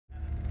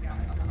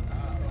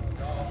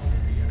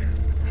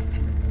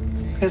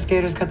Chris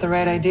Gator's got the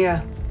right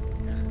idea.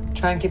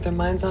 Try and keep their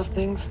minds off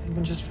things,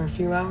 even just for a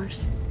few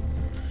hours.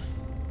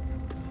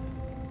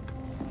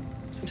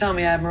 So tell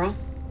me, Admiral,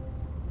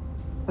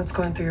 what's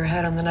going through your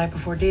head on the night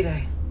before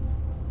D-Day?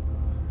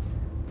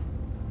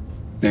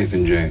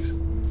 Nathan James.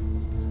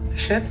 The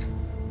ship?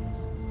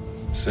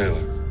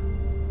 Sailor.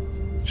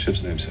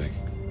 Ship's namesake.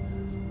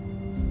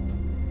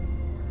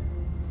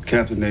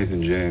 Captain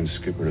Nathan James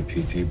skippered a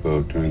PT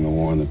boat during the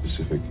war in the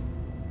Pacific.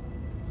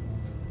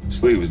 His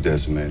fleet was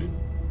decimated.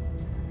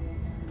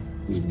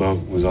 His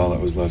boat was all that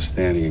was left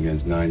standing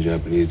against 9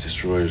 Japanese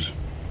destroyers.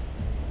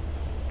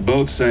 The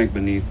boat sank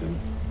beneath him.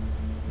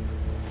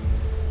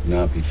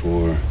 Not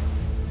before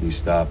he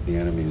stopped the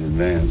enemy's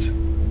advance.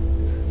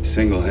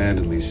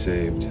 Single-handedly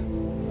saved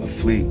a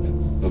fleet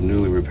of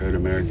newly repaired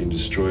American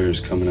destroyers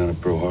coming out of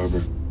Pearl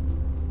Harbor,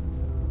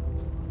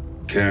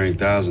 carrying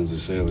thousands of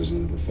sailors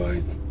into the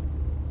fight.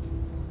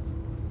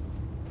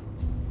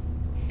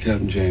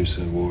 Captain James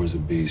said war is a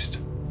beast.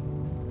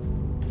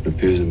 It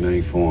appears in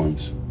many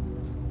forms.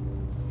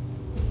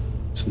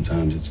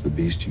 Sometimes it's the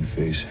beast you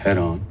face head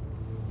on,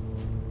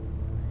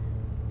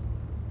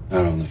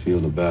 out on the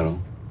field of battle,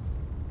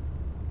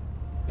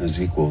 as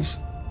equals.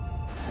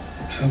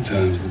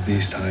 Sometimes the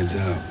beast hides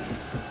out,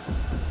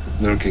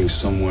 lurking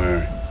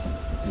somewhere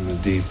in the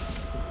deep,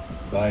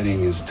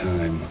 biding his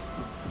time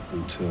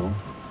until,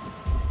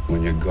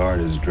 when your guard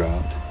is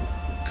dropped,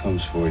 it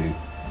comes for you.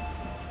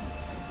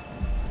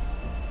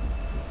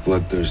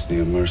 Bloodthirsty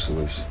and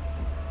merciless.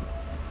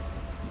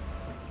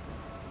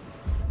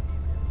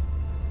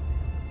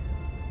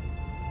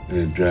 And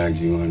it drags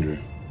you under.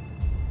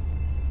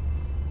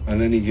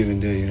 On any given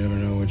day, you never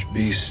know which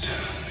beast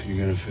you're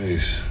gonna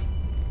face.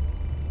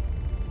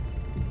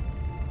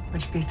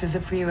 Which beast is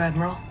it for you,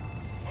 Admiral?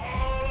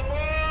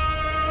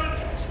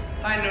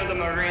 I knew the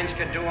Marines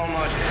could do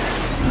almost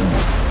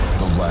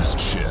The Last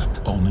Ship.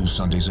 All new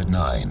Sundays at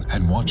 9.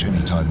 And watch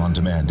anytime on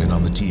demand and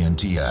on the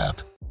TNT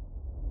app.